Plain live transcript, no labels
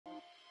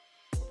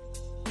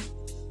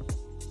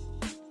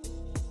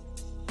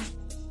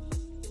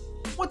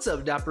What's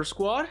up, Dapper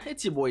Squad?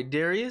 It's your boy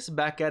Darius,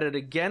 back at it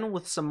again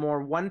with some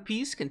more One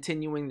Piece,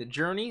 continuing the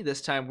journey. This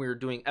time we're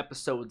doing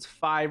episodes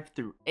 5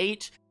 through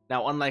 8.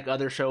 Now, unlike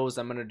other shows,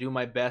 I'm going to do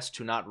my best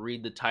to not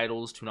read the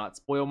titles, to not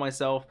spoil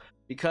myself,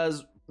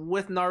 because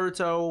with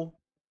Naruto,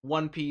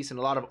 One Piece, and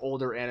a lot of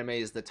older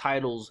animes, the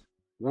titles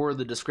were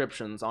the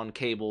descriptions on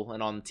cable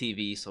and on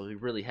TV, so we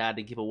really had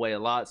to give away a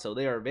lot, so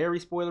they are very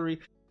spoilery.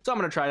 So I'm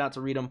going to try not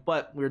to read them,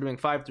 but we're doing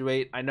 5 through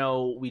 8. I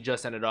know we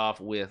just ended off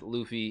with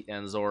Luffy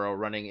and Zoro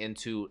running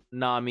into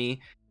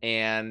Nami,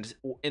 and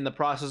in the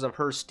process of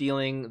her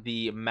stealing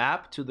the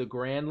map to the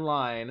Grand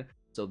Line.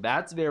 So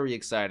that's very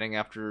exciting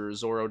after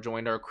Zoro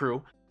joined our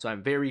crew. So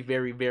I'm very,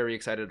 very, very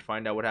excited to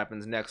find out what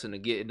happens next and to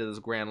get into this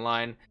Grand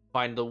Line,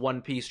 find the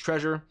One Piece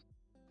treasure.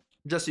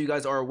 Just so you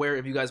guys are aware,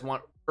 if you guys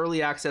want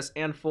early access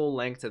and full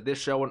length to this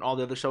show and all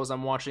the other shows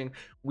I'm watching,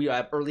 we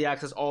have early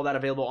access, all that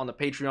available on the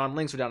Patreon.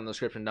 Links are down in the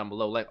description down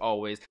below, like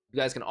always. You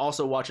guys can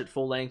also watch it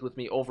full length with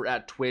me over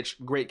at Twitch.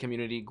 Great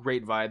community,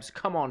 great vibes.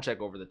 Come on, check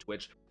over the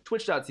Twitch.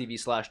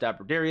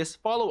 Twitch.tv/DapperDarius.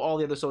 Follow all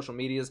the other social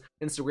medias,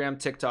 Instagram,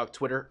 TikTok,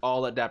 Twitter,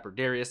 all at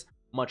DapperDarius.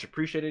 Much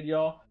appreciated,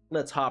 y'all.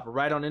 Let's hop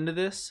right on into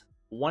this.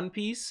 One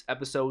Piece,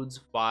 episodes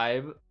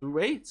 5 through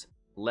 8.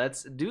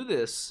 Let's do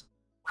this.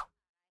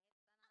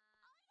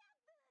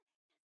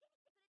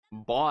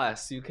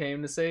 Boss, you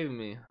came to save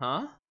me,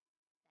 huh?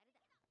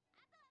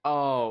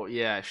 Oh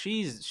yeah,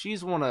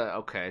 she's one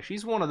of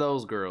she's one of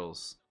those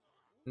girls.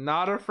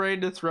 Not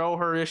afraid to throw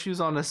her issues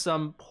onto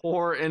some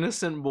poor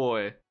innocent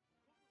boy.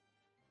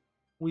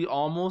 We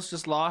almost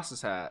just lost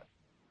his hat.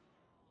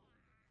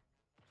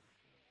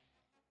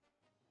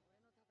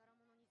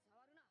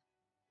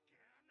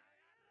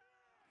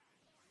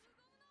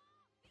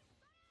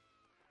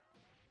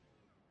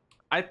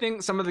 I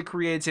think some of the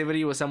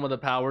creativity with some of the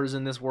powers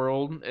in this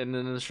world and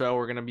in the show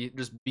are gonna be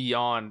just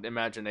beyond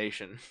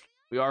imagination.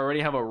 We already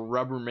have a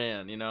rubber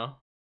man, you know?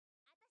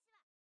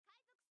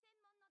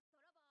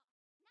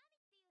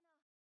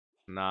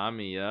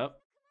 Nami,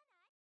 yep.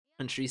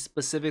 And she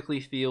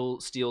specifically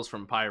steals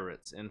from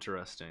pirates.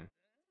 Interesting.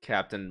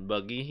 Captain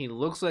Buggy, he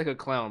looks like a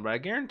clown, but I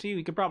guarantee you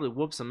he could probably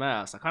whoop some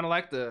ass. I kind of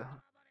like the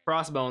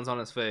crossbones on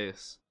his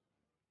face.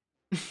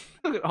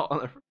 Look at all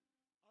that.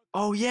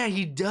 Oh yeah,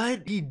 he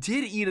did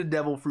eat a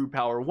devil fruit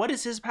power. What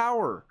is his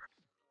power?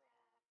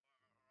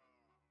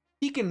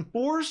 He can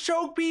force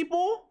choke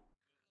people?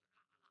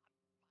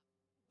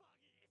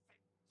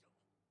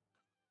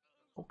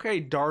 Okay,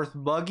 Darth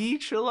Buggy,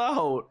 chill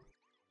out.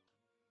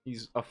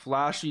 He's a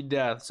flashy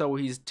death. So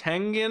he's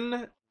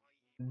Tengen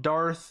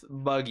Darth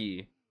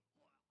Buggy.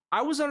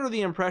 I was under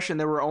the impression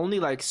there were only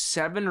like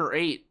 7 or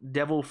 8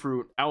 devil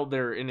fruit out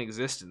there in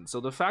existence.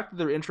 So the fact that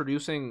they're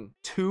introducing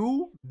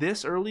 2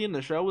 this early in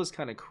the show is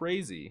kind of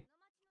crazy.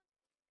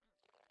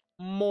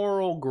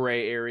 Moral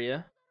gray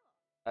area.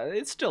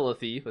 It's still a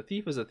thief. A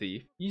thief is a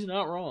thief. He's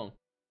not wrong.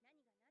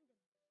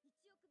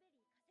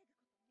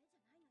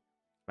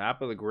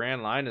 Map of the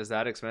Grand Line is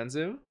that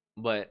expensive?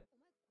 But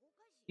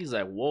he's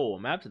like, whoa, a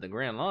map to the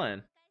Grand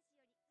Line.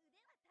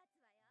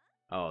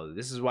 Oh,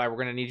 this is why we're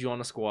gonna need you on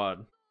the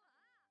squad.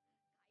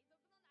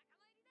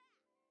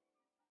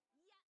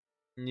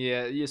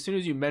 Yeah, as soon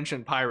as you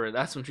mention pirate,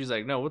 that's when she's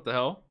like, no, what the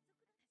hell?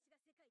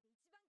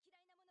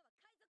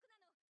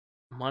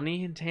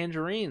 Money and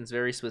tangerines,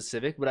 very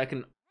specific, but I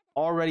can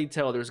already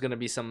tell there's gonna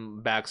be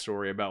some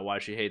backstory about why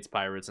she hates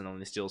pirates and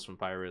only steals from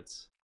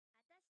pirates.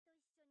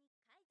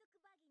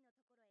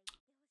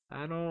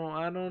 I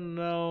don't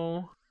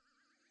know.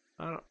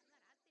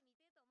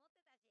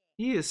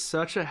 He is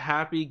such a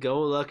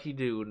happy-go-lucky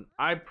dude.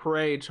 I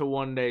pray to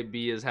one day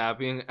be as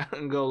happy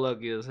and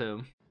go-lucky as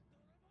him.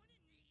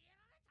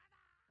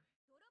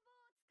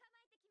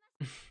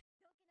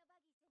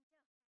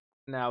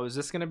 Now, is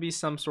this gonna be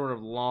some sort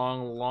of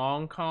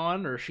long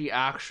con, or is she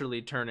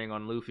actually turning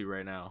on Luffy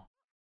right now?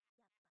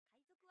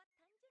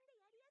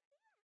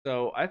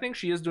 So I think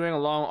she is doing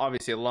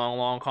obviously a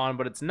long con,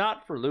 but it's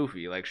not for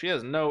Luffy. Like, she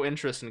has no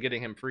interest in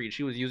getting him freed.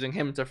 She was using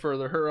him to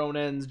further her own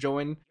ends,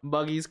 join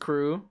Buggy's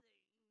crew.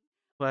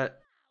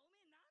 But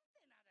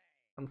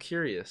I'm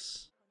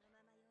curious.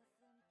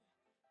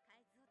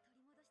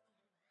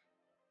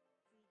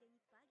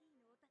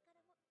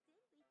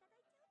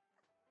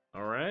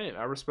 All right,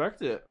 I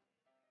respect it.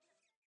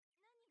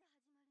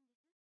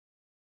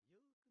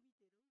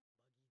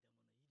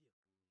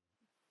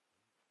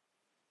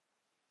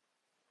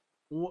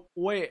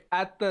 Wait,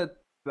 I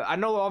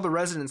know all the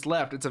residents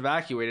left. It's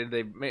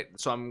evacuated.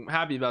 So I'm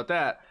happy about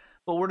that.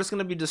 But we're just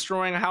gonna be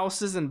destroying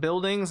houses and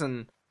buildings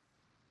and.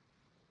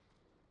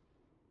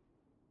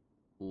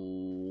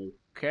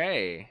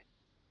 Okay,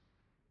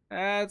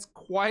 that's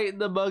quite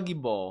the buggy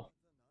ball.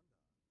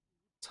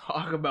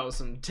 Talk about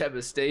some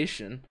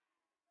devastation.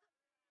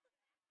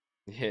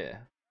 Yeah.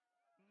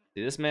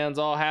 See, this man's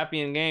all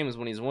happy in games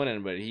when he's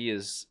winning, but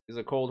he's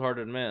a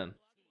cold-hearted man.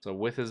 So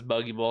with his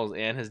buggy balls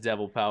and his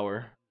devil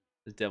power,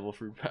 his devil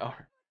fruit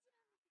power.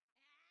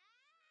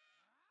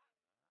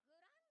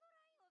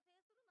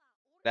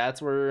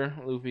 That's where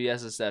Luffy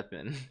has to step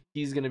in.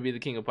 He's gonna be the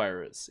king of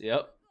pirates.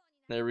 Yep.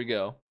 There we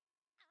go.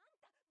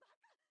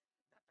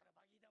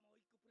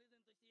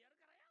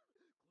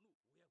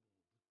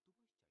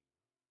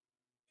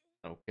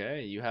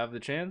 Okay, you have the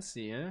chance,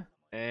 yeah.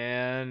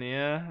 And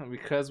yeah,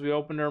 because we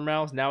opened our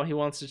mouths, now he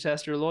wants to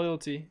test your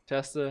loyalty.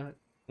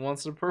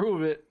 Wants to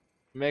prove it.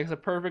 Makes a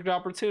perfect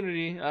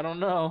opportunity. I don't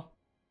know.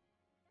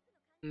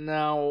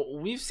 Now,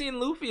 we've seen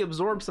Luffy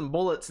absorb some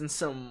bullets and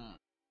some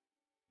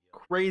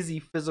crazy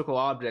physical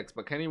objects,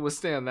 but can he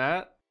withstand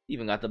that?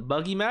 Even got the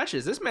buggy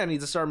matches. This man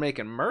needs to start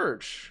making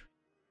merch.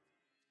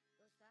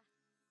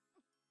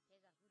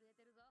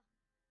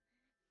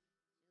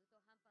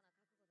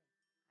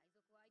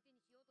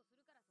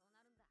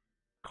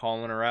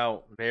 Calling her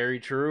out. Very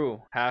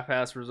true.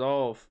 Half-ass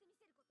resolve.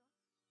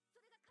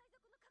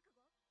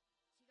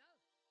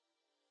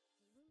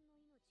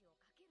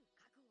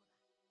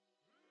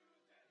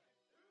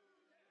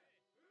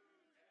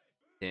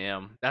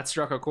 Damn, that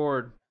struck a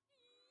chord.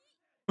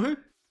 Ooh,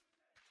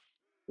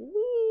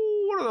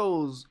 what are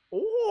those?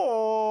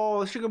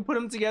 Oh, she can put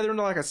them together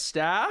into like a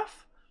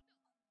staff?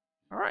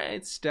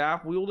 Alright,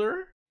 staff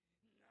wielder.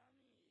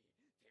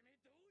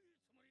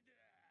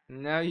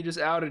 Now you just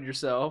outed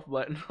yourself,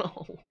 but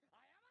no.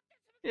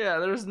 Yeah,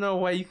 there's no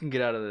way you can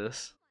get out of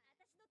this.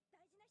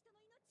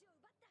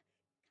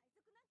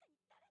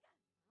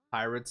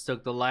 Pirates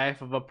took the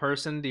life of a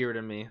person dear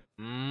to me.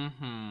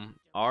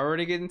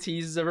 Already getting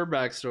teases of her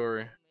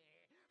backstory.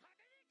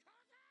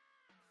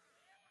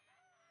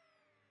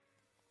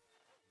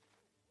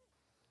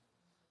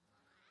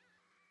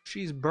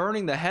 She's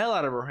burning the hell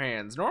out of her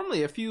hands.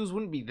 Normally a fuse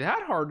wouldn't be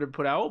that hard to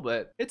put out,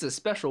 but it's a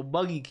special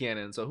buggy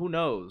cannon, so who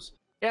knows?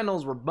 And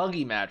those were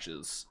buggy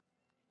matches.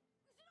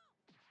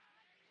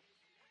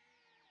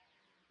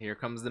 Here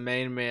comes the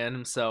main man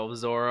himself,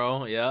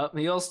 Zoro. Yep,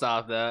 he'll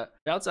stop that.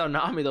 Shouts out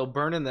Nami though,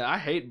 burning the— I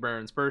hate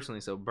burns personally,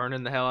 so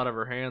burning the hell out of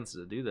her hands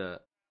to do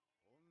that.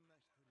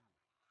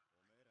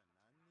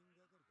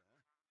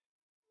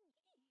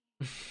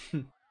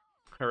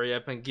 Hurry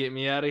up and get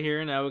me out of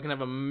here. Now we can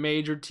have a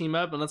major team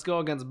up and let's go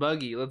against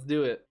Buggy. Let's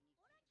do it.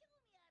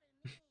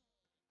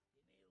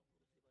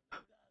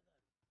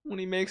 When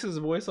he makes his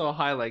voice all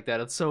high like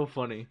that, it's so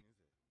funny.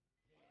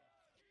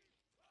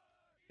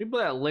 People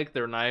that lick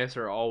their knives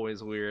are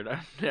always weird.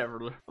 I've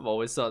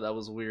always thought that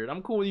was weird.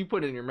 I'm cool when you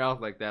put it in your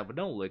mouth like that, but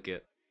don't lick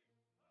it.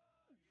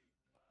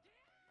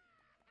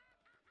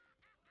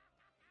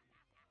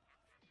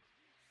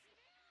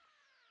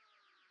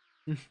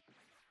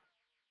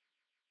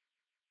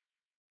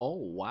 Oh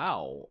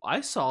wow,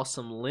 I saw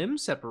some limb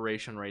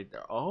separation right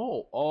there.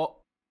 Oh,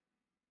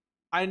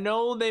 I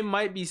know they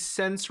might be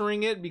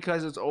censoring it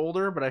because it's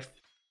older, but I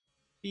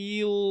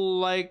feel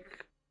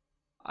like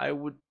I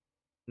would—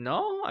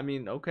 no, I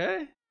mean,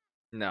 okay.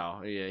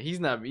 No, yeah, he's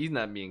not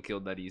being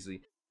killed that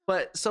easily.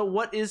 But so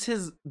what is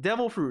his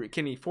devil fruit?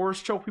 Can he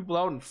force choke people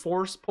out and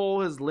force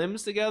pull his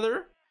limbs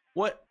together?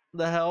 What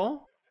the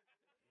hell?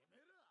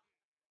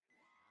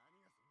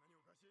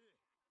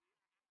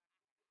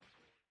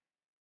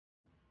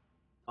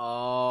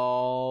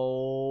 Oh,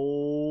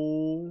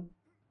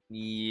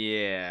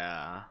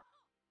 yeah.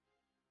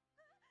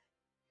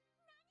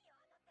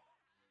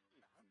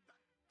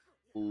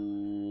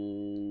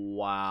 Ooh,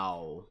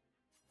 wow.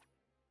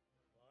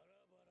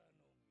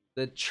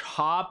 The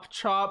chop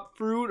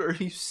fruit? Are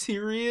you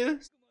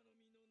serious?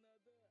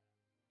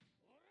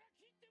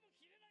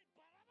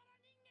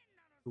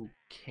 Who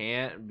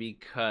can't be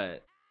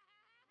cut.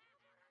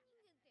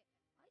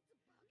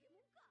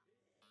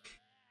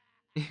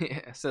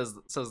 Yeah, says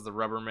the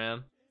rubber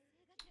man.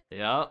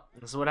 Yeah,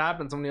 this is what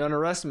happens when you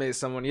underestimate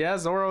someone. Yeah,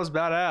 Zoro's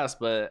badass,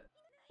 but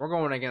we're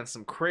going against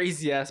some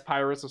crazy ass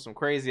pirates with some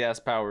crazy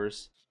ass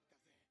powers.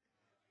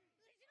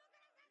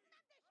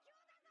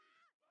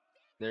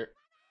 There,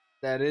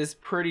 that is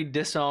pretty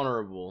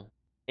dishonorable.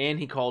 And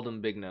he called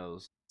him Big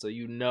Nose, so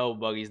you know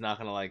Buggy's not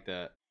gonna like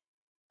that.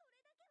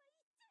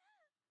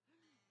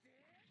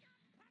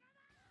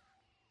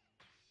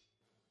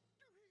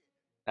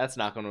 That's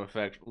not gonna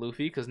affect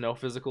Luffy because no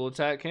physical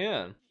attack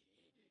can.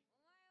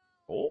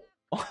 Oh,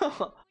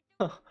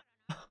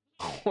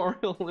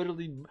 Oreo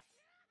literally—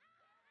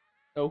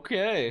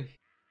 okay.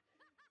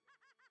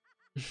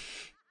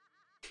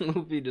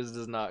 Luffy just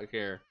does not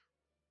care.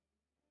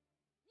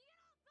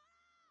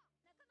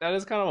 That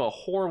is kind of a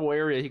horrible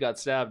area he got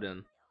stabbed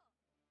in.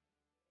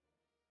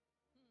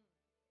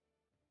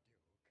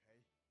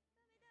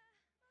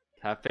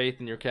 Have faith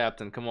in your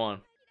captain. Come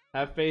on.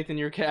 Have faith in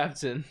your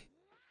captain.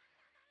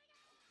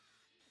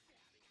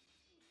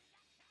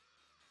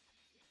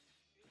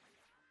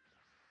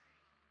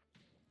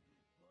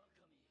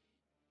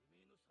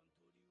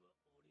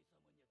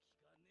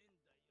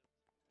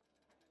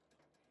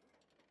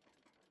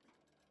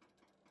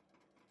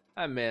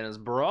 That man is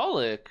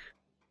brawlic.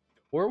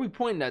 Where are we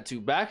pointing that to?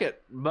 Back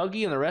at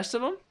Buggy and the rest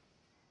of them?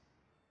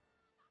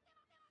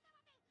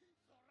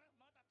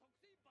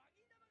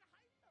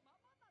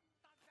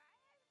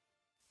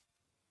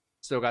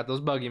 Still got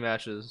those Buggy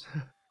matches.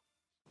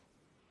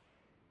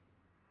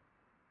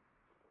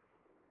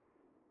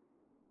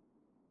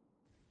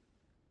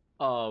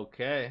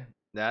 Okay.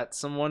 That's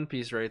some One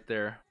Piece right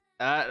there.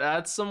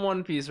 That's some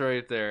One Piece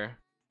right there.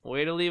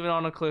 Way to leave it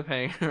on a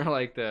cliffhanger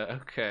like that.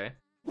 Okay.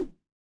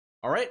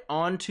 All right,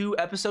 on to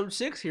episode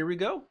 6. Here we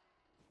go.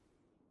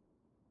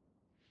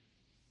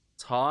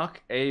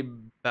 Talk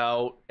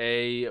about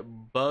a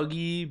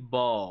buggy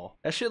ball.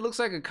 That shit looks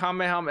like a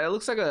Kamehameha. It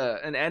looks like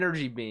an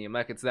energy beam.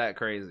 Like it's that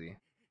crazy.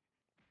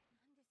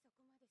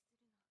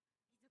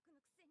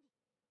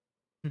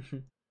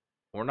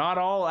 We're not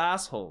all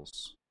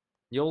assholes.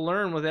 You'll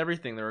learn with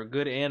everything. There are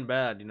good and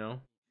bad, you know.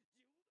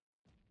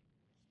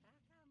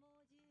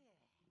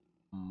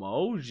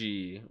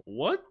 Mohji.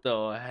 What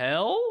the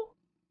hell?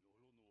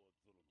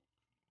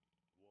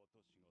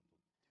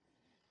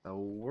 Oh,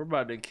 we're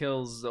about to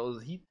kill Zoro.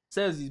 He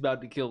says he's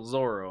about to kill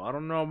Zoro. I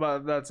don't know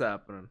about if that's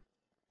happening.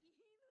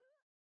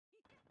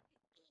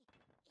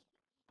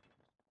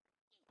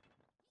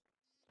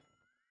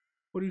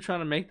 What are you trying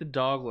to make the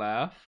dog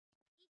laugh?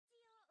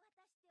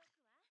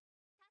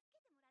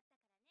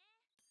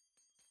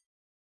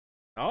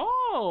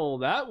 Oh,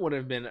 that would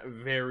have been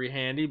very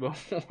handy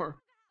before.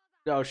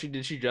 Oh,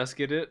 did she just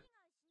get it? I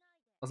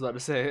was about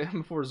to say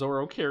before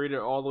Zoro carried it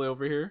all the way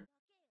over here.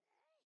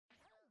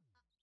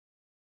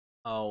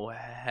 Oh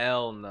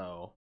hell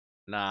no.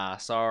 Nah,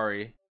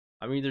 sorry.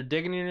 I'm either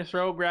digging in your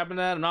throat, grabbing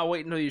that. I'm not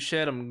waiting until you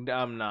shit. I don't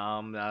know.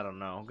 I don't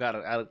know.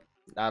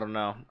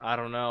 I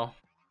don't know.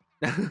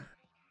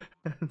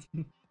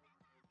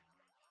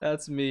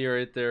 That's me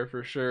right there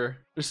for sure.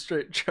 Just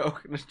straight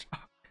choking the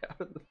dog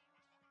out of the.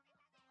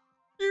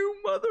 You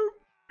mother.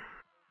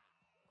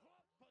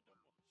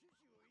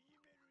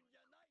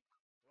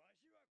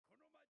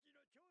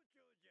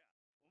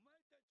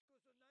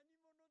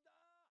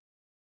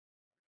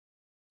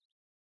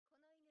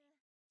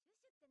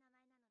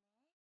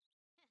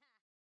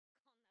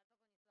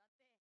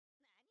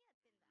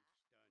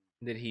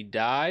 Did he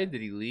die?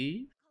 Did he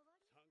leave?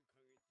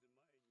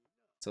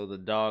 So the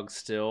dog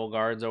still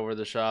guards over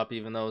the shop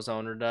even though his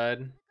owner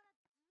died?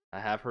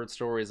 I have heard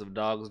stories of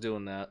dogs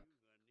doing that.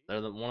 They're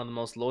one of the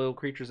most loyal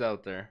creatures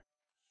out there.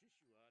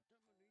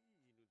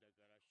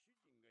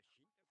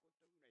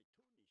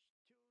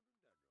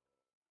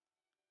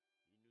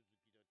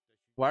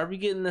 Why are we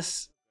getting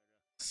this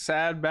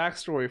sad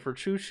backstory for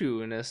Choo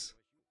Choo in his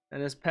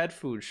pet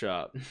food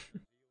shop?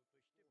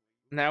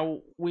 Now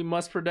we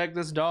must protect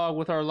this dog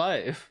with our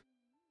life.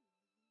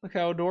 Look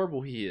how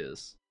adorable he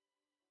is.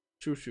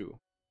 Choo Choo.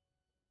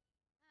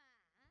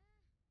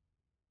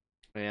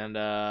 And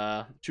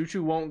Choo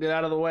Choo won't get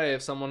out of the way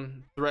if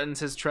someone threatens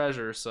his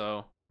treasure,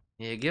 so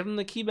yeah, give him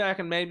the key back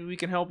and maybe we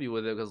can help you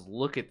with it, because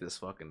look at this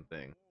fucking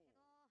thing.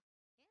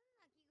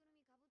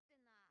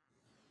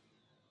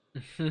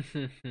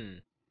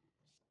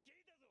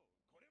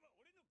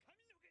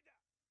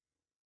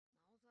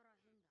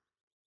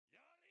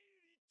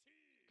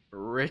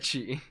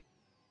 Richie.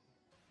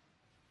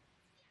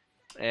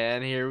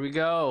 And here we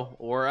go.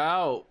 We're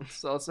out.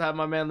 So let's have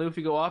my man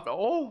Luffy go off.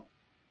 Oh!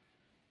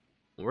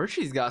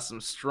 Richie's got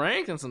some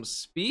strength and some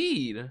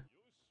speed.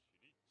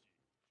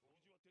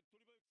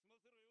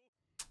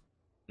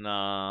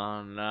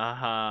 Nah,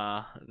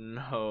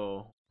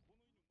 no.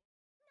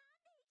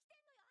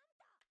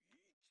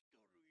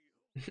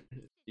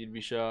 You'd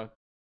be shocked.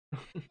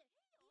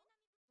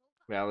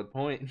 Valid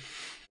point.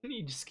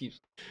 He just keeps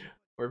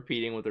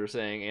repeating what they're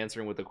saying,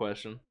 answering with a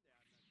question.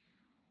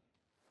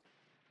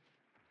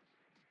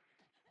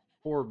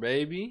 Poor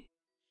baby.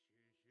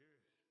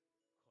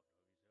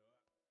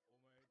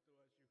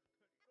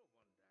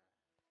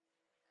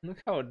 Look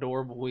how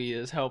adorable he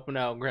is, helping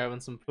out,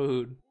 grabbing some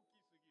food.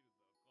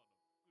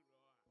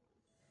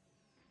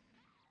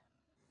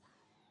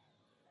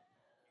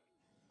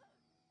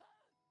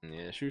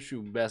 Yeah, Shoo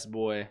Shoo, best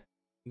boy.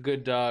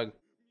 Good dog.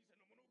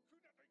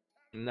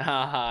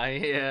 Nah,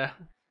 yeah.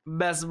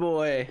 Best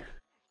boy.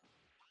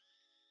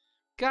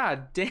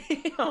 God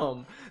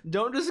damn.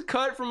 Don't just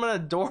cut from an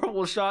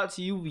adorable shot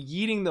to you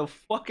yeeting the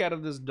fuck out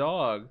of this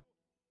dog.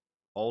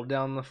 Hold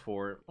down the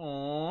fort.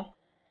 Aw.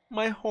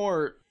 My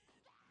heart.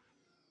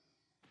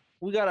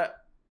 We gotta.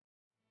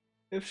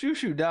 If Shoo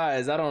Shoo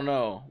dies, I don't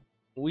know.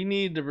 We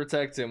need to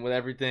protect him with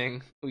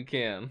everything we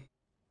can.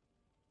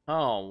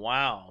 Oh,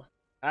 wow.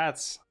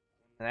 That's.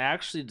 They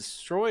actually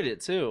destroyed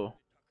it, too.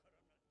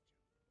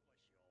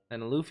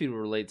 And Luffy would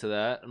relate to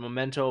that. A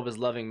memento of his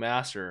loving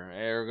master.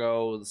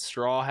 Ergo,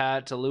 straw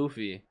hat to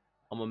Luffy.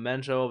 A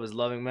memento of his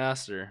loving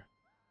master.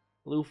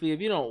 Luffy,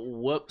 if you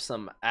don't whoop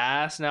some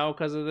ass now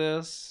because of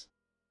this.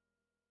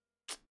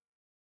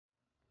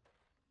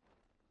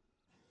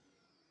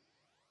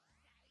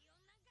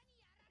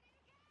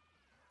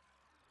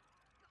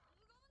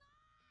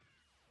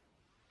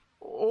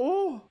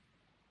 Oh!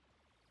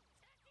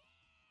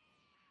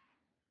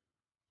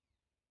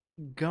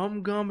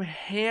 Gum Gum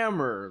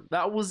Hammer.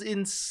 That was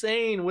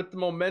insane with the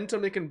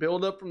momentum it can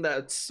build up from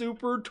that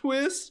super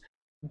twist.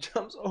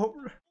 Jumps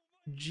over.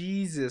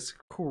 Jesus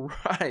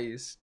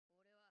Christ.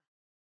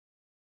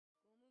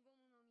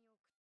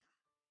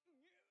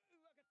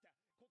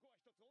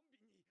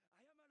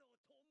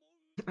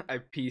 I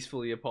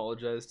peacefully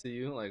apologize to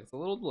you. Like, it's a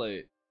little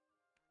late.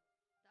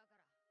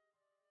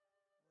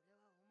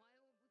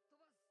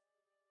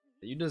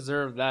 You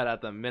deserve that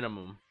at the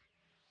minimum.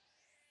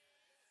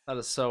 That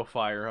is so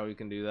fire how you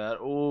can do that.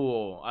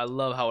 Oh, I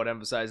love how it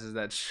emphasizes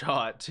that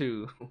shot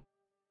too.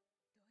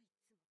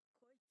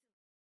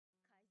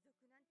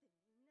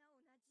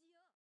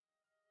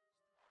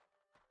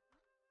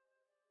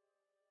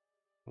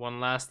 One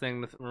last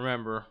thing to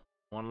remember.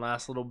 One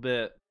last little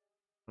bit.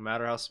 No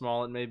matter how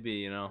small it may be,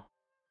 you know.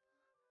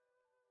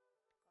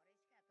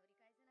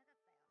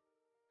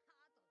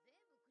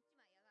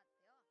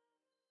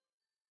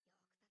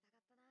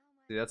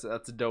 See, that's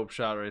a dope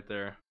shot right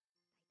there.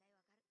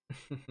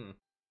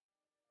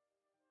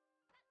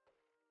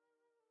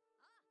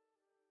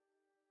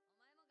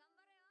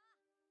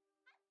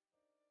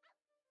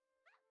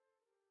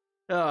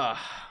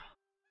 Ah,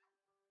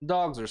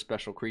 dogs are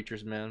special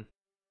creatures, man.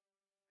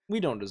 We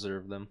don't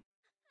deserve them.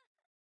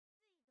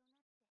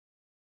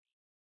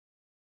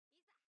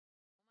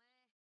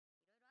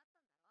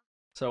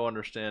 So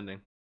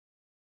understanding.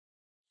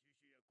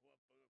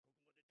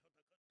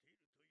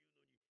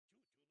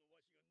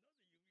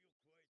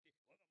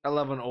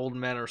 11 old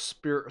men are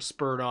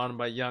spurred on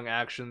by young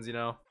actions, you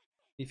know.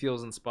 He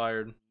feels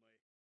inspired.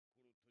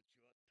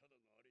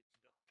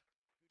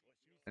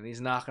 And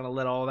he's not going to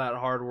let all that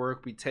hard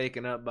work be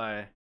taken up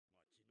by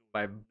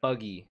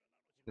Buggy.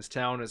 This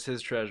town is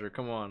his treasure.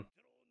 Come on.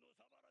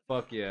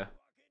 Fuck yeah.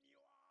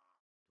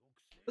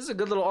 This is a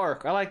good little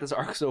arc. I like this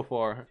arc so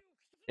far.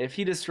 If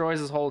he destroys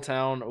this whole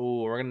town,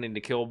 ooh, we're going to need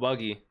to kill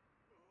Buggy.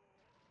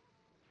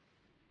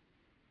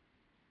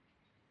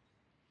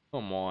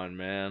 Come on,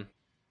 man.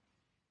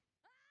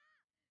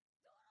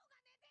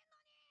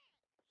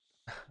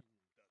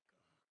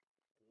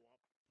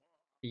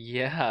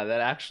 Yeah,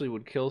 that actually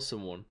would kill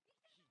someone.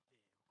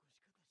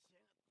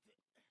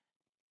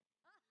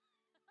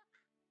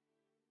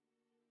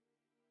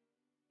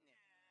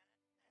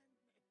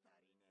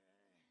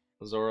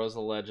 Zoro's a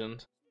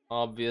legend,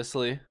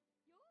 obviously.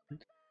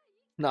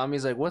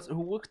 Nami's like,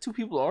 what two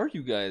people are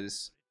you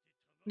guys?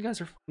 You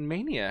guys are fucking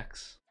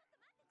maniacs.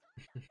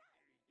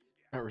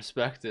 I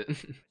respect it.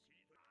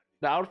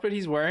 The outfit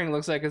he's wearing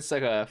looks like it's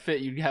like a fit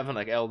you'd have in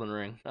like Elden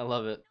Ring. I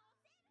love it.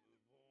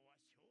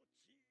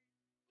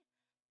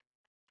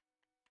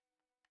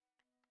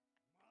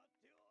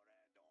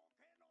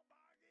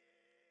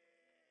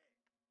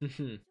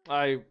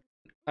 I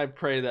I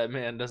pray that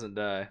man doesn't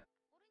die.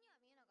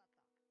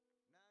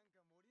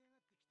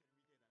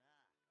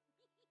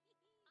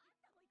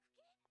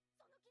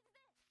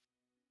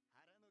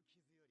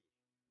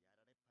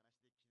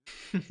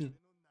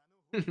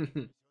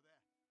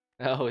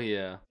 Oh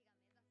yeah.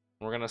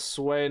 We're gonna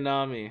sway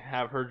Nami,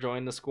 have her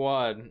join the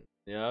squad.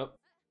 Yep.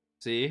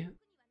 See?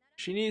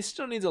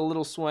 Still needs a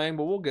little swang,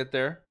 but we'll get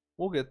there.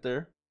 We'll get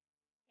there.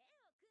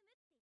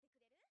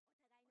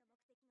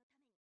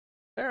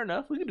 Fair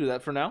enough. We can do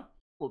that for now.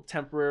 A little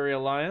temporary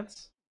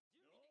alliance.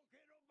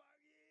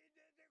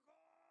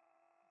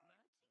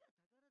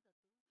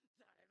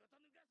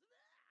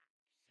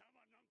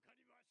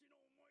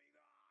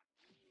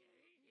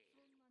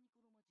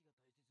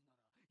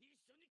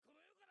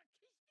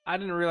 I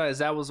didn't realize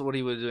that was what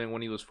he was doing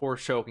when he was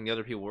force choking the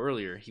other people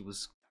earlier. He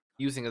was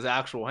using his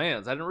actual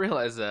hands. I didn't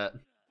realize that.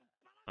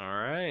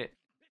 Alright.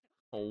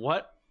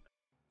 What?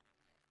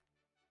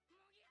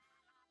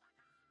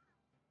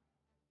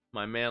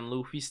 My man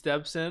Luffy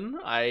steps in.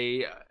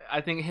 I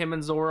think him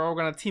and Zoro are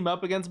gonna team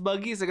up against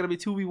Buggy. Is it gonna be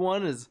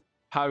 2v1? Is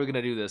how are we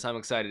gonna do this? I'm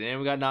excited. And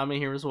we got Nami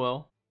here as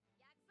well.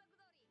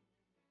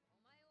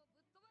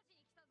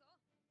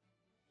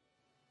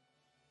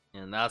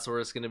 And that's where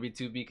it's gonna be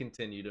to be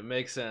continued. It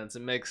makes sense.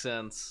 It makes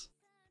sense.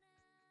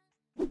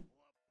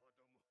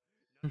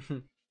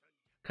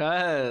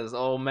 Cuz,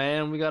 oh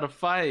man, we gotta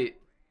fight.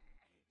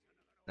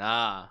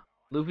 Nah.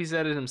 Luffy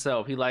said it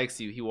himself. He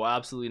likes you. He will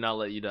absolutely not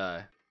let you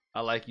die.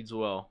 I like you as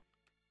well.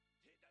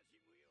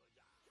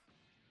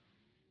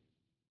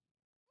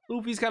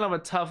 Luffy's kind of a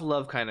tough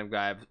love kind of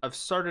guy. I've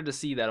started to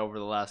see that over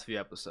the last few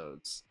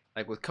episodes.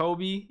 Like with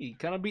Kobe, he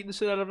kind of beat the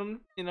shit out of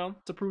him, you know,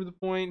 to prove the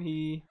point.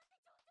 He's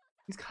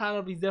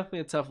definitely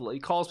a tough love. He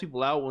calls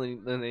people out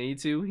when they need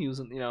to. He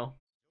wasn't, you know.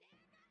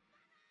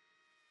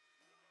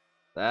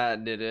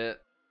 That did it.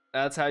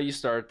 That's how you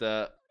start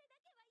that.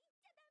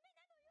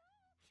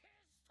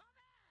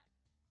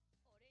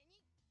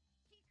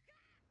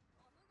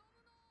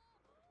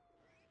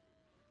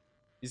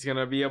 He's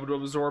gonna be able to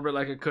absorb it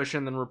like a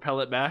cushion, then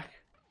repel it back.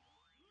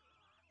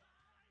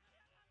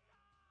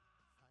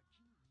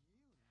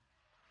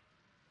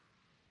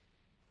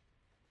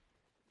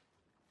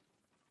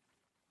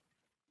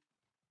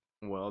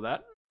 Well,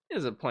 that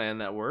is a plan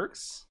that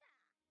works.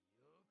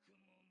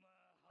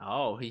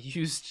 Oh, he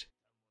used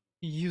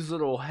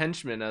little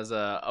henchman as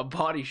a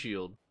body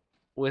shield.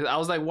 I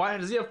was like, why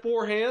does he have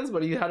 4 hands?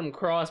 But he had him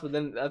crossed. But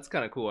then that's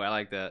kind of cool. I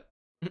like that.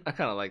 I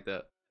kind of like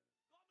that.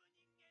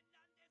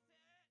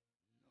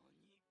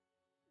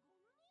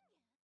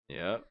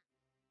 Yeah.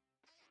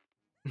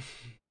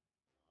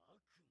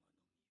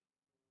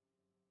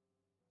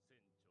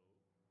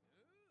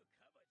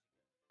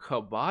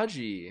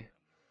 Cabaji.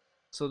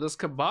 So this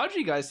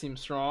Cabaji guy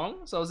seems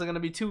strong. So is it gonna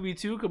be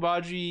 2v2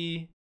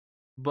 Cabaji,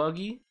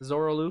 Buggy,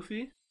 Zoro,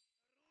 Luffy?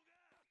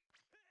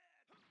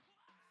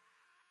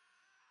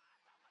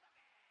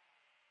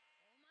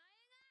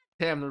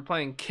 Damn, they're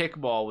playing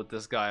kickball with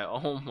this guy.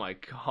 Oh my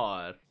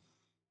god.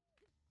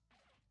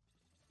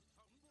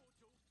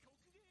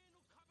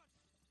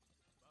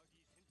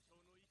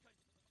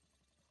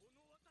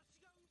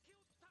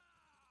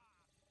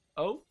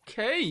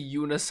 Okay,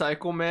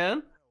 Unicycle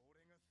Man.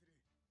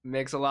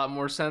 Makes a lot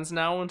more sense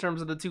now in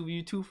terms of the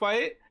 2v2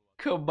 fight.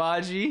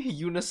 Cabaji,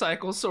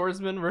 Unicycle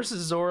Swordsman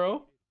versus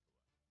Zoro.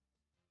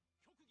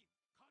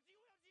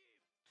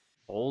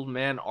 Old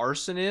Man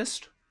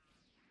Arsonist.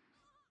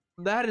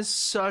 That is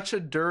such a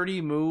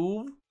dirty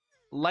move.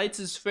 Lights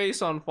his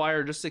face on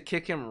fire just to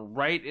kick him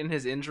right in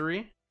his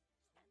injury.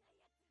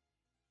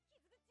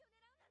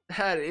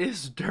 That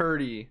is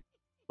dirty.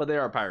 But they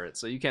are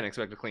pirates, so you can't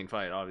expect a clean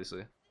fight,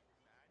 obviously.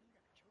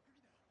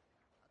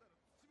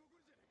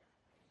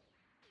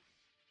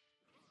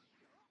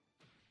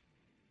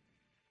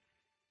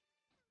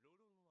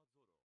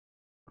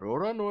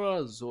 Rora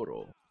Nora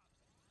Zoro.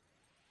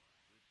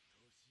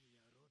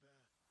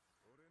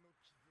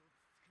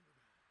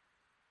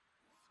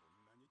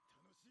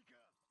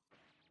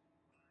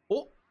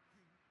 Oh!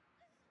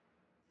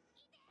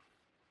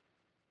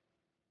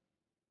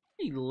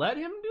 He let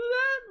him do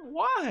that?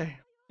 Why?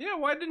 Yeah,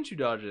 why didn't you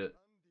dodge it?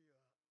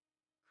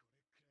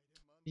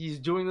 He's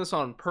doing this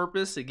on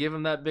purpose to give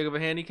him that big of a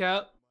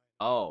handicap?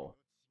 Oh.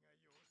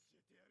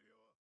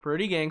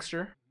 Pretty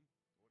gangster.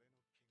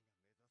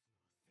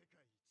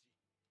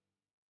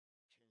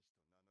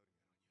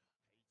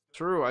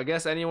 True, I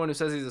guess anyone who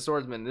says he's a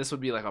swordsman, this would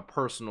be like a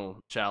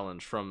personal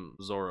challenge from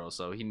Zoro,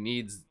 so he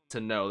needs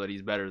to know that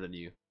he's better than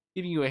you.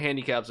 Giving you a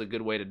handicap's a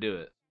good way to do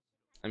it.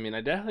 I mean,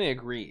 I definitely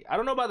agree. I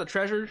don't know about the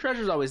treasure.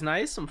 Treasure's always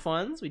nice, some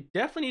funds. We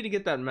definitely need to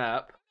get that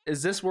map.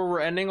 Is this where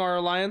we're ending our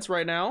alliance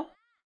right now?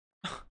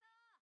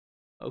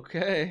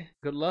 Okay,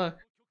 good luck.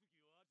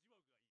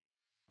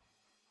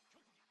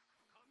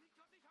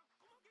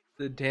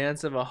 The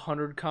dance of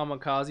 100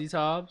 kamikaze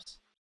tops.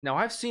 Now,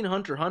 I've seen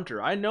Hunter x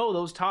Hunter. I know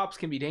those tops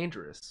can be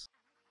dangerous.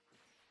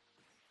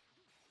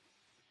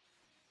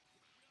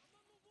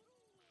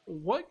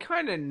 What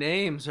kind of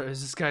names are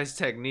this guy's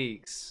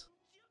techniques?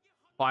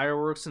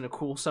 Fireworks in a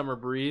cool summer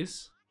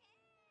breeze.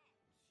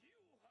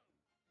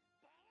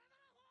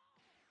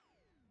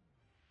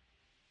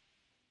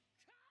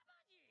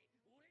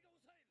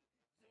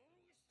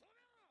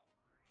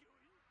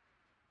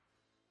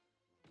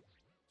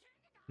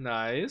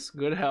 Nice.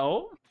 Good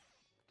help.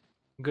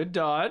 Good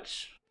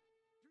dodge.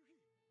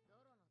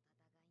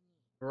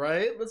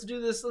 Right? Let's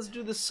do this. Let's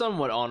do this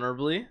somewhat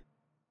honorably.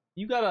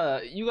 You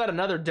got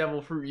another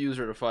devil fruit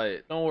user to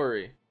fight. Don't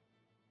worry.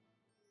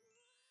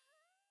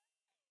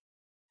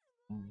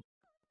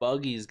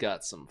 Buggy's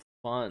got some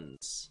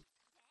funds.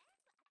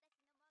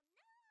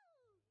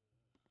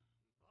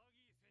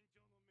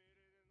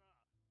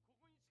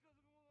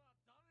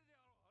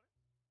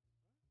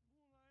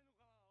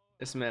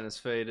 This man is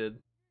faded.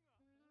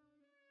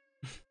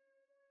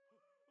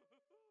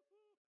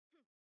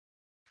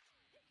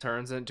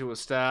 Turns into a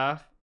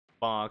staff.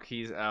 Bonk,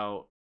 he's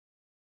out.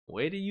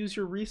 Way to use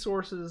your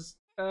resources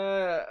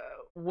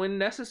when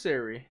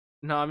necessary,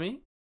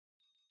 Nami.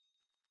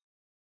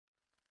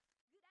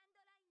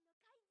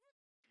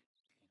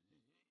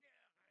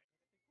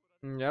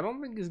 Yeah, I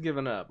don't think he's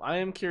given up. I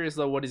am curious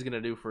though what he's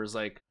gonna do for his,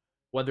 like,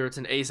 whether it's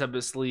an ace up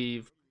his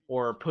sleeve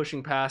or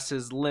pushing past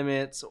his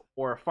limits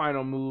or a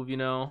final move, you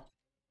know.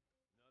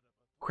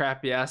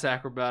 Crappy ass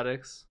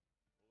acrobatics.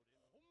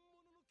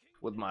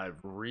 With my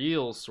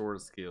real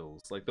sword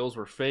skills. Like, those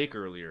were fake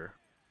earlier.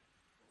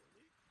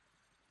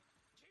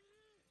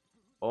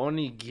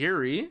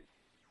 Onigiri?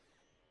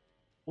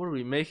 What are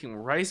we making?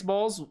 Rice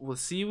balls with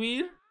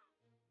seaweed?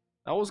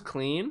 That was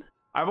clean.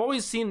 I've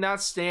always seen that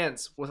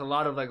stance with a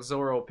lot of like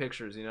Zoro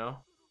pictures, you know?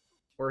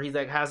 Where he's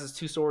like has his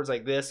two swords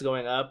like this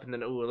going up and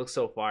then ooh, it looks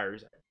so fire.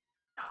 He's like,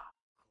 ah.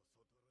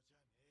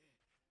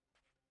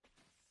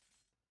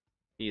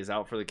 He is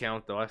out for the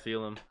count though, I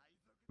feel him.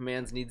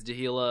 Mans needs to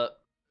heal up.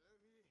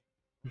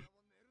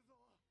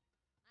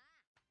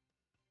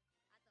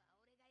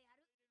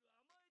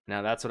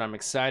 Now that's what I'm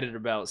excited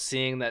about,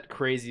 seeing that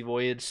crazy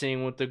voyage,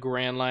 seeing what the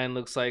Grand Line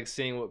looks like,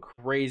 seeing what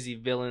crazy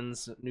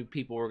villains, new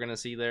people we're gonna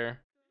see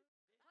there.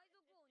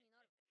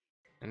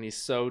 And he's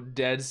so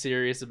dead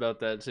serious about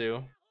that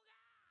too.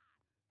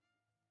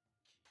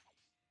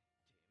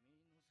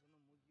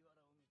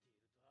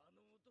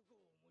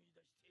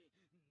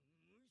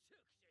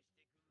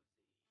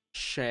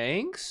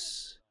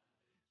 Shanks?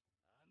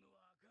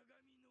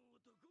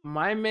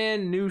 My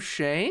man knew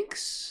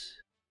Shanks?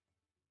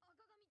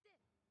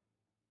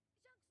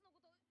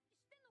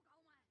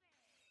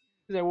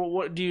 He's like, well,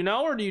 what do you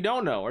know or do you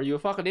don't know? Are you a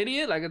fucking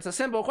idiot? Like, it's a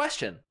simple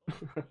question.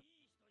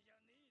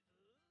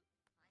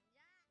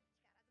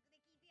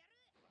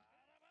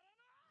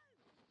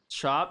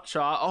 Chop,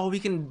 chop. Oh, we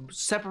can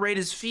separate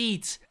his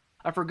feet.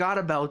 I forgot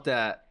about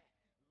that.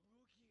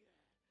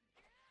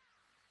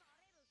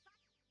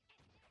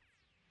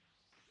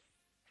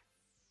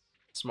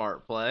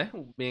 Smart play.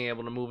 Being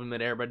able to move in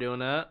midair by doing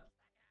that.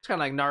 It's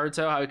kind of like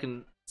Naruto, how you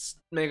can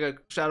make a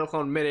shadow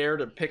clone midair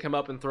to pick him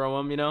up and throw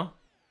him, you know?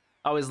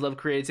 I always love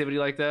creativity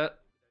like that.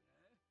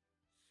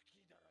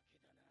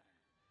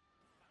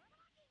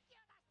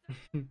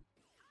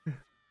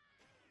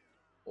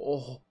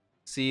 Oh,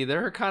 see,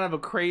 they're kind of a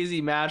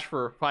crazy match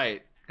for a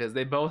fight because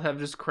they both have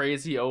just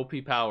crazy OP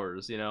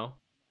powers, you know?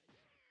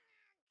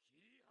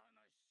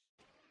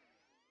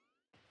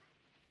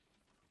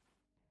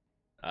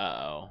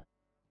 Uh-oh.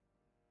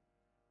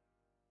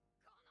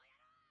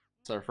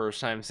 It's our first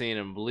time seeing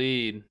him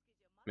bleed.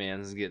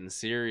 Man's getting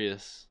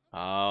serious.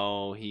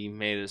 Oh, he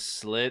made a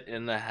slit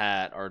in the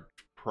hat, our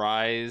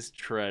prized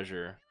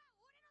treasure.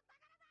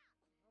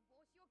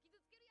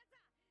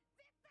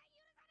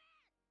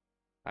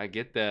 I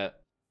get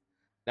that.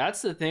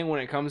 That's the thing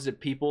when it comes to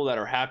people that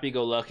are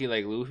happy-go-lucky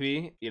like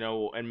Luffy, you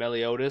know, and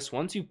Meliodas.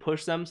 Once you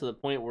push them to the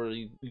point where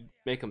you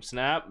make them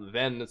snap,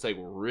 then it's like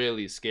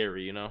really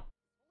scary, you know.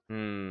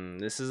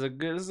 This is a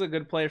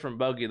good play from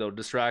Buggy though.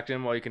 Distract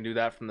him while you can do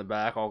that from the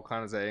back, all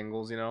kinds of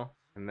angles, you know,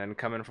 and then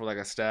come in for like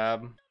a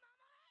stab.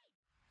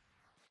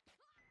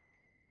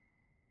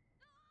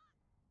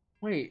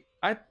 Wait,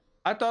 I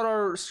thought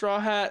our straw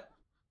hat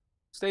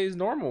stays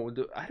normal.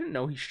 I didn't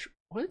know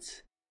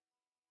what?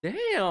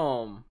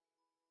 Damn.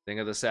 Think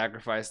of the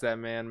sacrifice that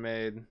man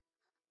made.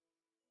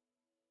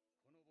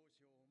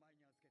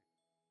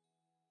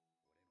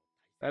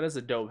 That is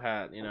a dope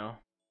hat, you know.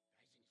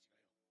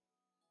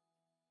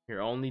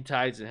 You're only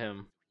tied to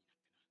him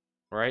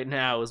right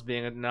now is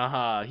being a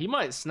nah. He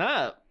might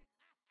snap.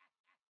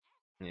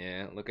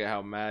 Yeah, look at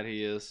how mad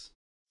he is.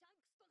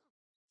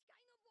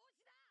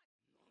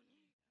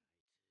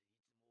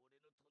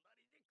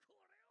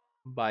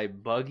 By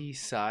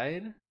Buggy's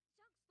side?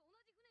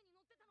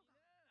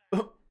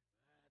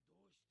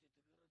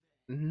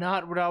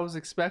 Not what I was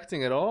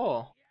expecting at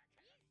all.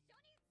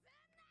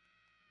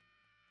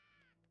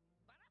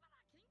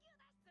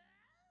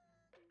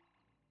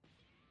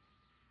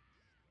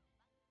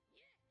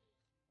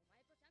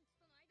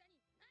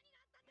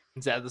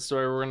 Is that the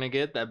story we're gonna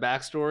get? That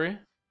backstory?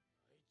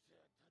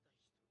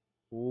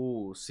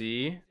 Ooh,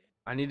 see?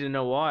 I need to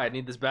know why. I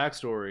need this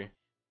backstory.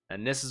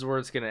 And this is where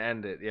it's gonna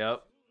end it,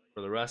 yep.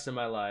 For the rest of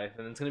my life.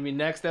 And it's gonna be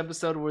next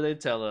episode where they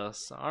tell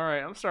us.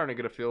 Alright, I'm starting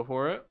to get a feel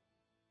for it.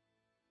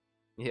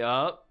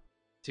 Yup.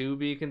 To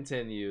be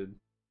continued.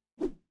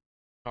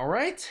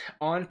 Alright,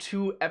 on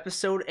to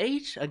episode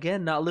 8.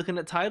 Again, not looking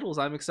at titles.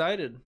 I'm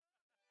excited.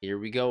 Here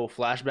we go.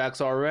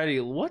 Flashbacks already.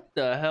 What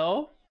the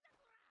hell?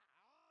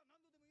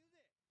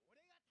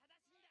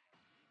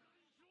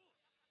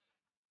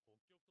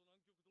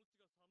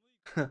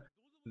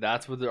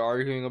 That's what they're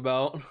arguing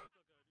about.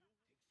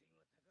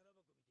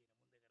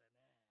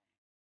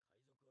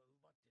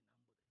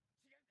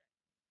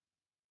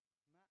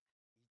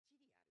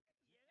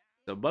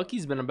 So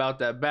Bucky's been about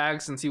that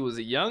bag since he was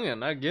a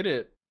youngin'. I get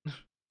it.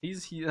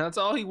 That's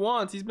all he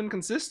wants. He's been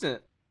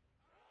consistent.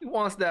 He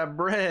wants that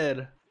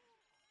bread.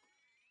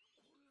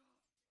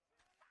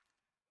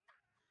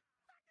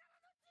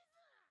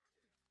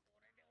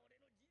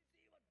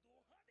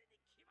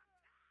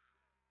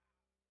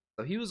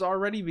 So he was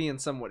already being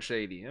somewhat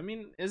shady. I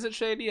mean, is it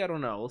shady? I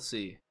don't know. We'll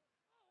see.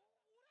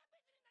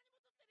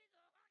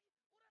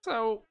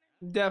 So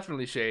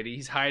definitely shady.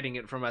 He's hiding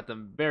it from at the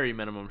very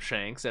minimum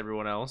Shanks,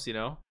 everyone else, you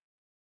know.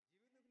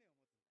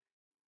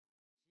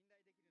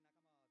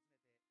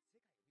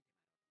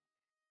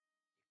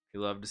 You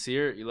love to see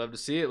it. You love to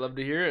see it. Love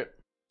to hear it.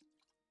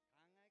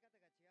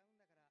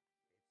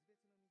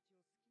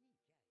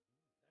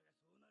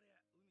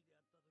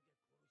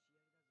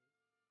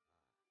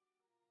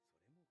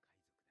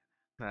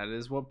 That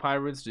is what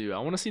pirates do. I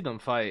want to see them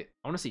fight.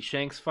 I want to see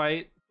Shanks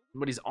fight,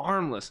 but he's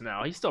armless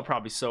now. He's still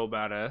probably so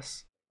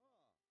badass.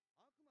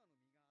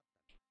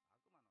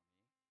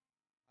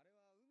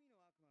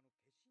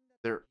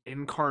 They're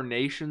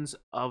incarnations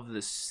of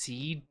the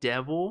Sea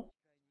Devil.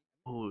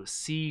 Oh,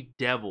 Sea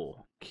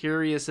Devil.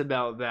 Curious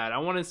about that. I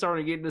want to start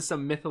to get into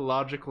some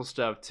mythological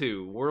stuff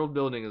too. World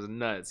building is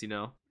nuts, you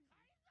know?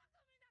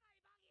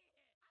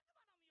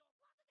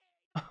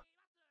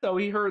 So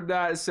he heard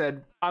that and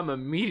said, I'm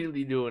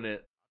immediately doing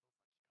it.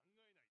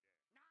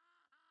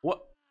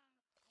 What?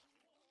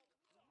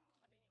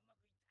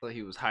 So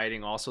he was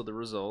hiding also the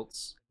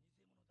results.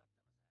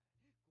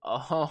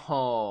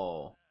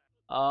 Oh.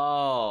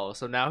 Oh,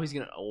 so now he's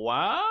gonna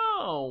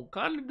wow,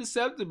 kind of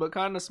deceptive but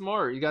kind of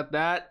smart. You got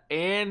that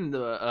and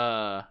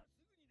the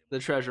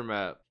treasure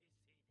map.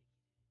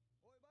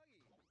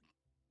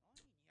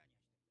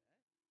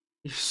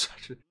 You're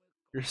such a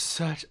you're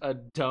such a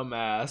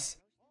dumbass.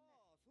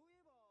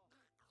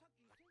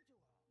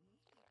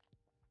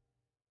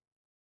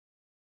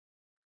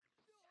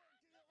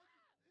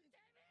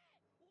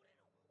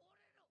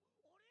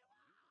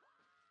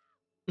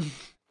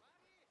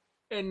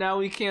 And now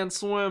he can't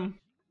swim.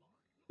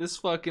 This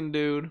fucking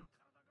dude.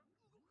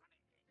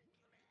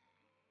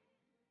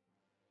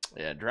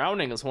 Yeah,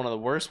 drowning is one of the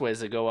worst ways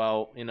to go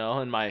out, you know,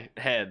 in my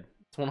head.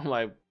 It's one of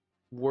my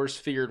worst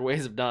feared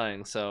ways of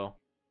dying, so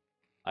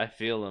I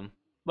feel him.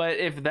 But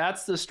if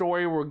that's the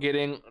story we're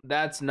getting,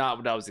 that's not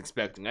what I was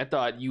expecting. I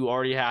thought you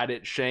already had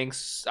it.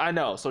 Shanks, I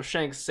know. So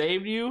Shanks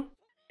saved you,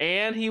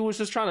 and he was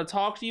just trying to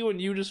talk to you, and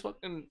you just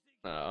fucking.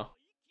 Oh.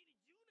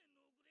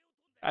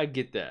 I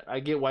get that. I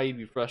get why you'd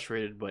be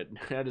frustrated, but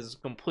that is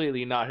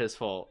completely not his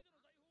fault.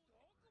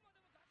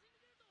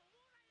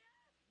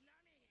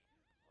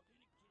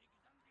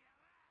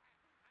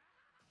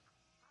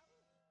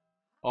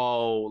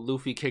 Oh,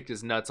 Luffy kicked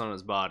his nuts on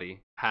his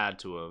body. Had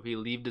to have. He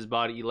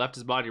left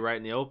his body right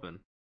in the open.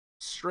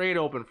 Straight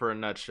open for a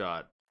nut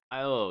shot.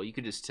 Oh, you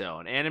could just tell.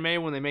 In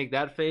anime, when they make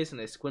that face and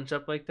they squinch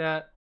up like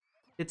that,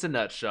 it's a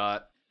nut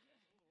shot.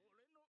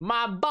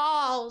 My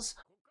balls!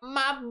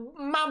 My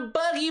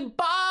buggy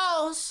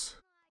balls!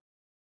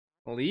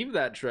 Leave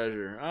that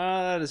treasure.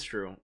 Ah, that is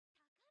true.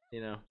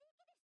 You know.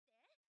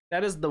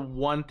 That is the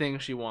one thing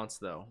she wants,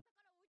 though.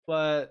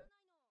 But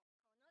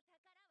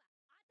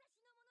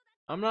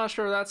I'm not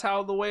sure that's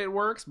how the way it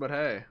works, but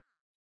hey.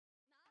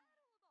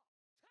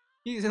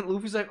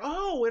 Luffy's like,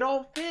 oh, it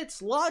all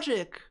fits.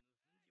 Logic.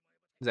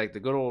 He's like, the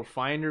good old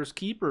finders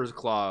keepers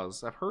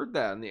clause. I've heard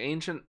that in the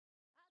ancient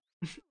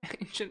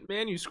ancient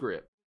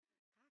manuscript.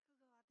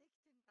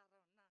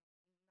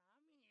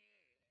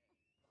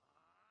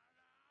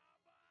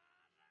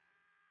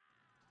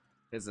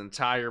 His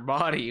entire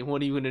body.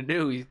 What are you gonna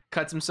do? He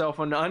cuts himself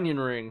into onion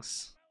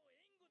rings.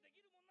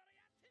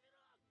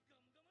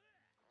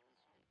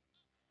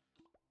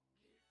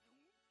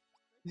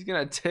 He's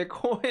gonna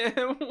tickle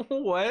him?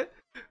 What?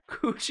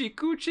 Coochie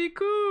coochie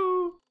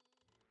coo.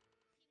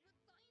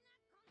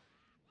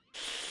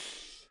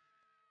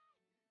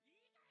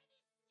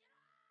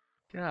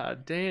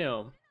 God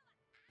damn.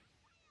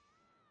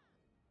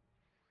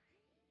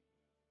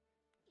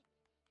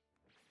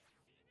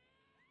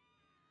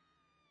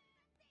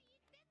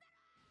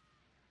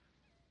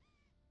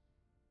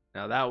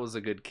 Now that was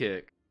a good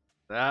kick.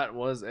 That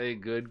was a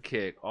good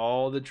kick.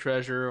 All the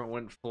treasure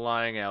went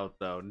flying out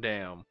though.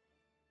 Damn.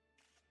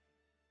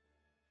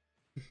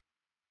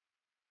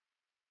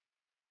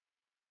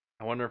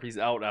 I wonder if he's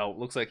out.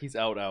 Looks like he's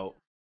out.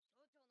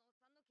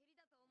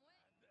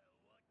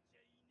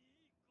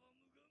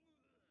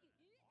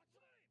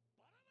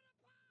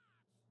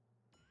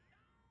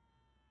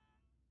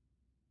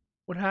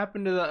 What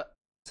happened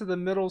to the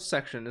middle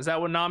section? Is that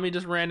what Nami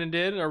just ran and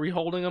did? Are we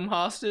holding him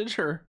hostage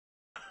or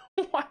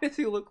why does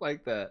he look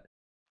like that?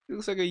 He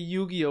looks like a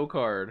Yu-Gi-Oh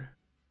card.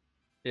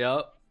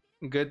 Yep.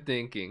 Good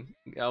thinking.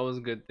 That was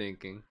good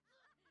thinking.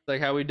 It's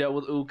like how we dealt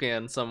with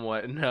Ukan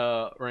somewhat in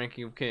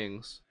Ranking of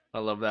Kings. I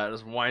love that.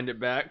 Just wind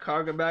it back,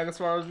 cock it back as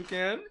far as we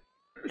can.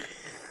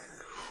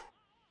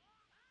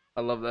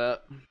 I love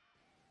that.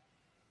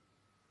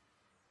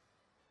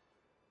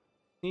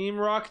 Team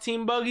Rock,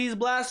 Team Buggy's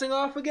blasting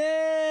off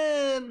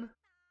again.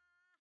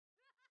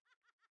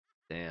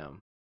 Damn,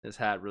 this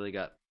hat really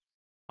got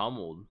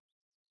pummeled.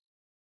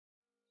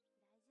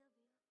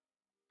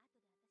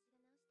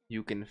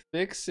 You can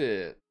fix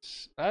it.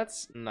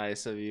 That's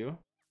nice of you.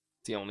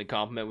 It's the only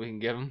compliment we can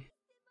give him.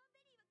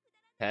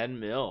 10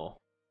 mil.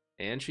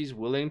 And she's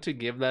willing to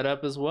give that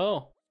up as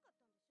well.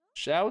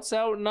 Shouts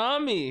out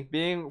Nami,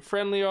 being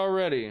friendly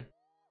already.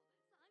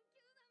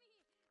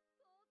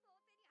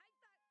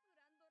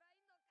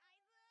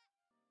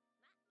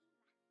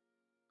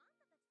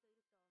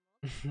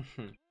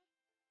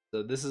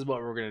 So this is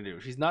what we're gonna do.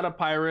 She's not a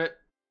pirate.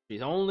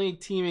 She's only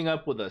teaming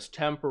up with us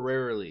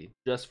temporarily,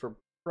 just for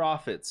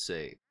profit's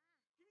sake.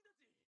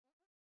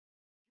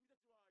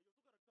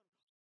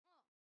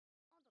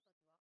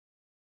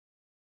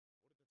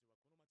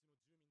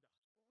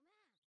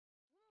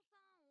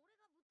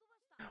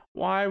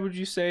 Why would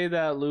you say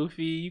that,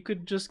 Luffy? You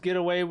could just get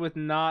away with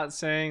not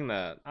saying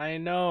that. I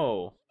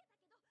know.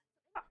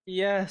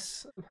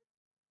 Yes.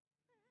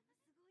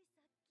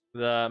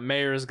 The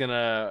mayor's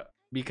gonna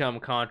become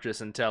conscious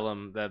and tell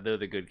him that they're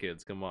the good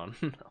kids. Come on.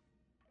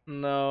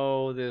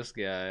 No, this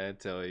guy, I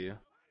tell you.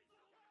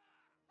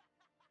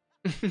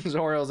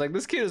 Zoro's like,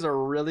 this kid is a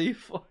really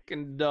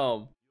fucking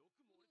dumb.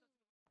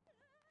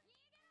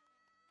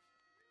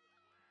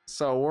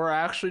 So we're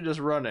actually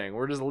just running.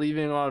 We're just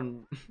leaving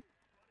on...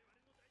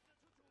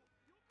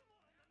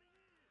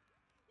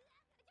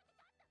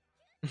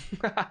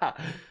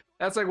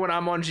 That's like when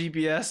I'm on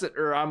GPS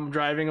or I'm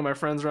driving and my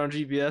friends are on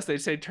GPS. They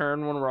say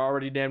turn when we're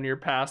already damn near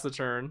past the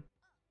turn.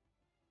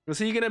 Is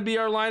he gonna be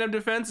our line of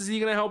defense? Is he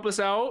gonna help us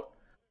out?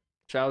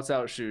 Shouts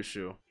out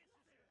Shushu.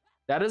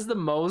 That is the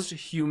most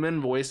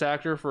human voice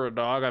actor for a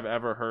dog I've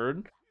ever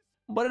heard.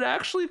 But it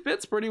actually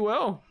fits pretty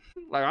well.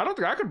 Like, I don't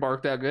think I could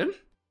bark that good.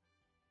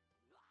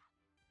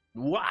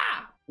 Wah!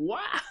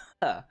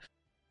 Wah!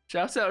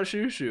 Shouts out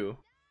Shushu.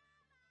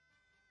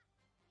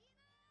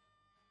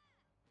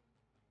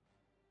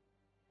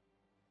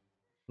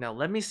 Now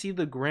let me see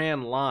the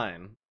grand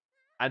line.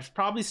 I'm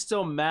probably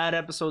still mad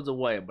episodes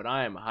away, but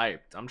I am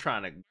hyped. I'm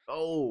trying to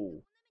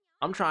go.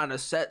 I'm trying to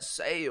set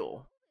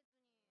sail.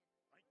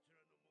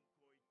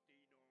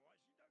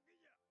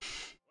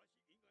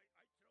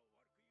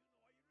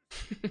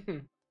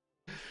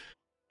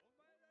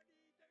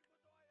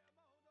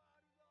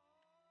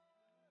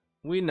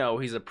 We know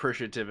he's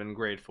appreciative and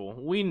grateful.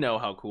 We know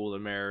how cool the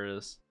mayor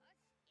is.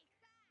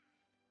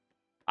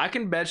 I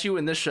can bet you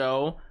in this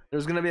show,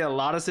 there's going to be a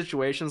lot of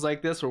situations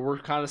like this where we're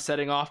kind of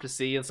setting off to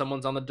sea and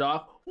someone's on the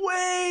dock.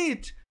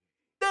 Wait!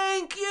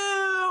 Thank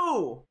you!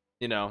 you!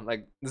 You know,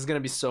 like, there's gonna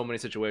be so many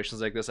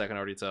situations like this, I can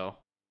already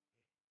tell.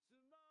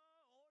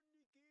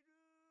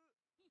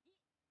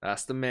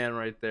 That's the man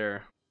right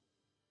there.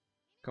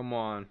 Come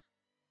on.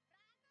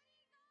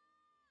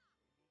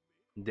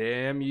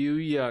 Damn you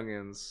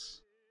youngins.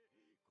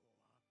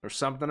 There's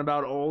something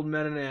about old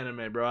men in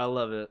anime, bro. I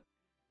love it.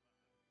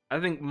 I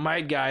think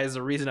Might Guy is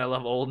the reason I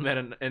love old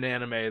men in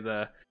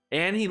anime.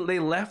 They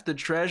left the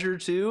treasure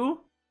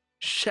too.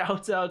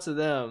 Shouts out to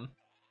them.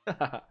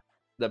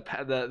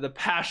 the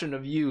passion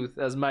of youth,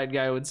 as Might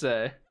Guy would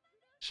say.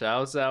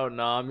 Shouts out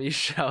Nami.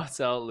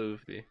 Shouts out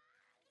Luffy.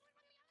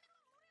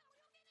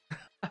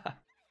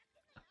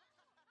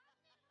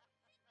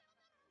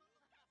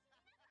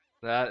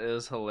 That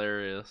is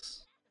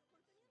hilarious.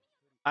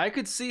 I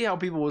could see how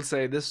people would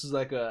say this is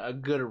like a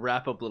good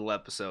wrap-up little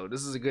episode.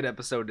 This is a good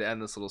episode to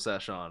end this little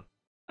session on.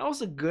 That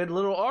was a good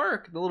little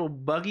arc. The little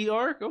Buggy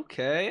arc.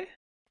 Okay.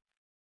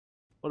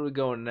 What are we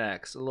going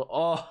next? A little,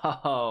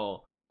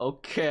 oh,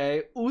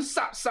 okay.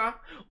 Usopp-san.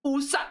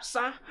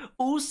 Usopp-san.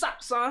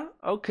 Usopp-san.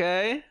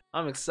 Okay.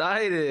 I'm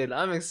excited.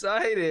 I'm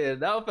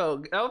excited. That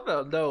felt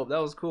dope.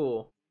 That was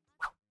cool.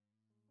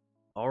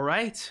 All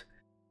right.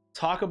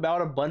 Talk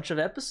about a bunch of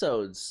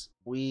episodes.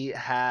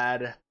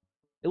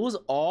 It was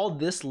all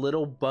this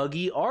little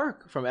Buggy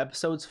arc from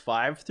episodes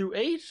 5 through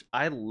 8.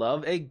 I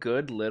love a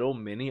good little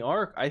mini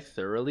arc. I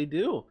thoroughly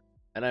do.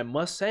 And I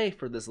must say,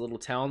 for this little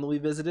town that we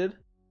visited,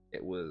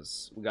 we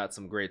got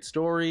some great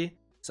story,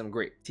 some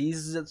great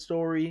teases at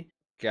story,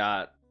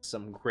 got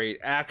some great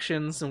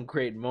action, some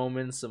great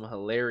moments, some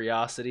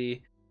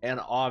hilariosity,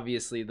 and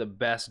obviously the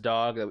best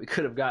dog that we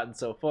could have gotten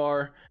so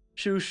far,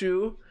 Shoo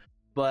Shoo.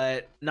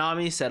 But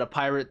Nami said a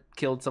pirate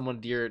killed someone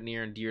near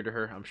and dear to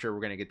her. I'm sure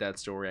we're going to get that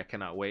story. I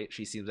cannot wait.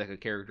 She seems like a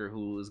character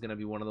who is going to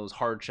be one of those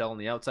hard shell on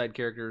the outside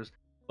characters,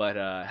 but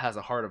has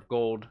a heart of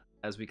gold.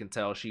 As we can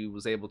tell, she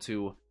was able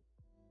to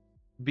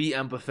be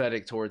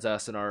empathetic towards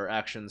us and our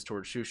actions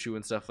towards Shushu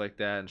and stuff like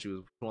that. And she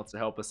wants to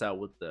help us out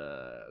with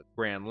the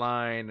Grand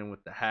Line and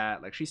with the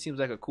hat. Like, she seems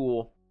like a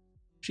cool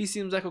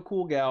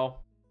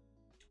gal.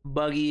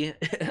 Buggy,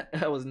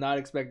 I was not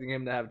expecting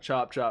him to have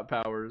chop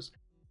powers.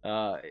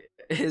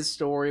 His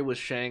story with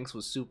Shanks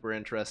was super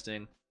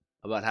interesting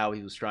about how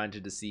he was trying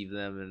to deceive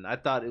them, and I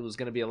thought it was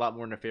going to be a lot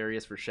more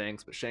nefarious for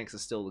Shanks, but Shanks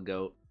is still the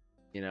GOAT.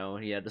 You know,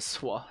 he had to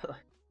swallow.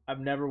 I've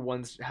never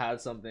once had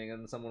something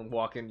and someone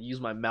walk in, use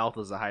my mouth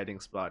as a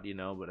hiding spot, you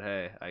know, but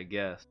hey, I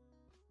guess.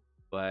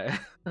 But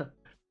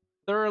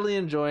thoroughly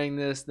enjoying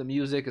this. The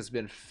music has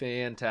been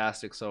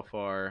fantastic so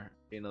far.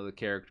 You know, the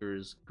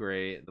characters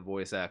great, the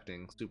voice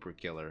acting super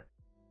killer.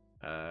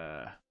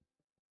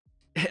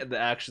 The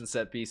action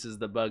set pieces,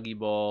 the Buggy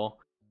Ball.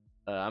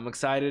 I'm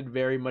excited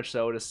very much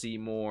so to see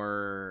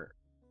more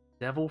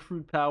devil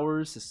fruit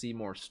powers, to see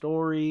more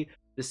story,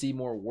 to see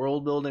more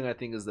world building. I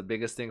think is the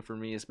biggest thing for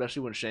me,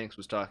 especially when Shanks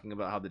was talking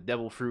about how the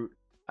devil fruit,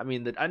 I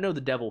mean, I know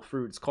the devil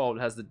fruit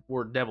has the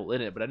word devil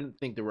in it, but I didn't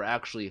think there were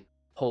actually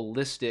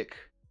holistic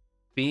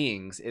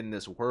beings in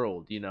this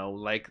world, you know,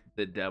 like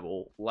the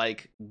devil,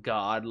 like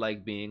God,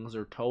 like beings,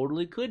 or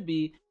totally could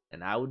be,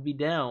 and I would be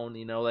down,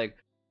 you know. Like,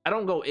 I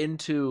don't go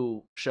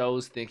into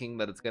shows thinking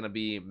that it's going to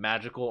be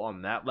magical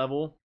on that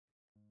level,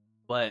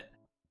 but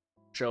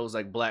shows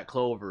like Black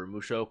Clover,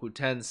 Mushoku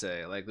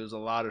Tensei, like, there's a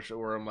lot of shows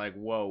where I'm like,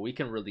 whoa, we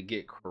can really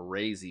get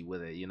crazy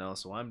with it, you know,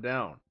 so I'm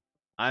down.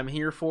 I'm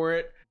here for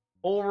it.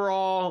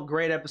 Overall,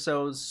 great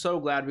episodes. So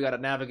glad we got a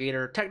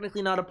navigator.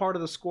 Technically not a part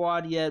of the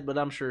squad yet, but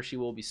I'm sure she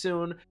will be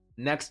soon.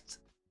 Next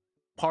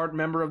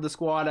member of the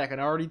squad, I can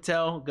already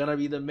tell, gonna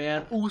be the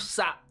man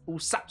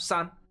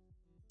Usopp-san.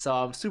 So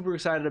I'm super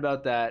excited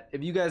about that.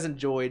 If you guys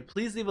enjoyed,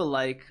 please leave a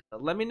like.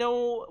 Let me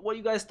know what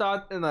you guys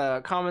thought in the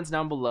comments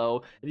down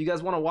below. If you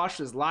guys want to watch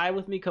this live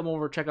with me, come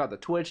over, check out the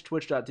Twitch,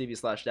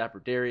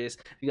 twitch.tv/DapperDarius.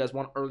 If you guys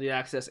want early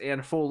access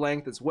and full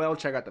length as well,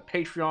 check out the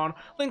Patreon.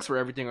 Links for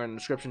everything are in the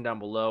description down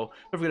below.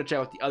 Don't forget to check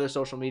out the other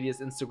social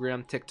medias,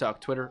 Instagram,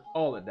 TikTok, Twitter,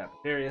 all at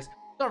DapperDarius.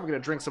 Don't forget to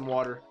drink some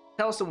water.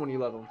 Tell someone you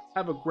love them.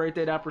 Have a great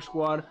day, Dapper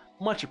Squad.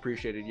 Much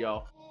appreciated,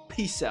 y'all.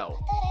 Peace out.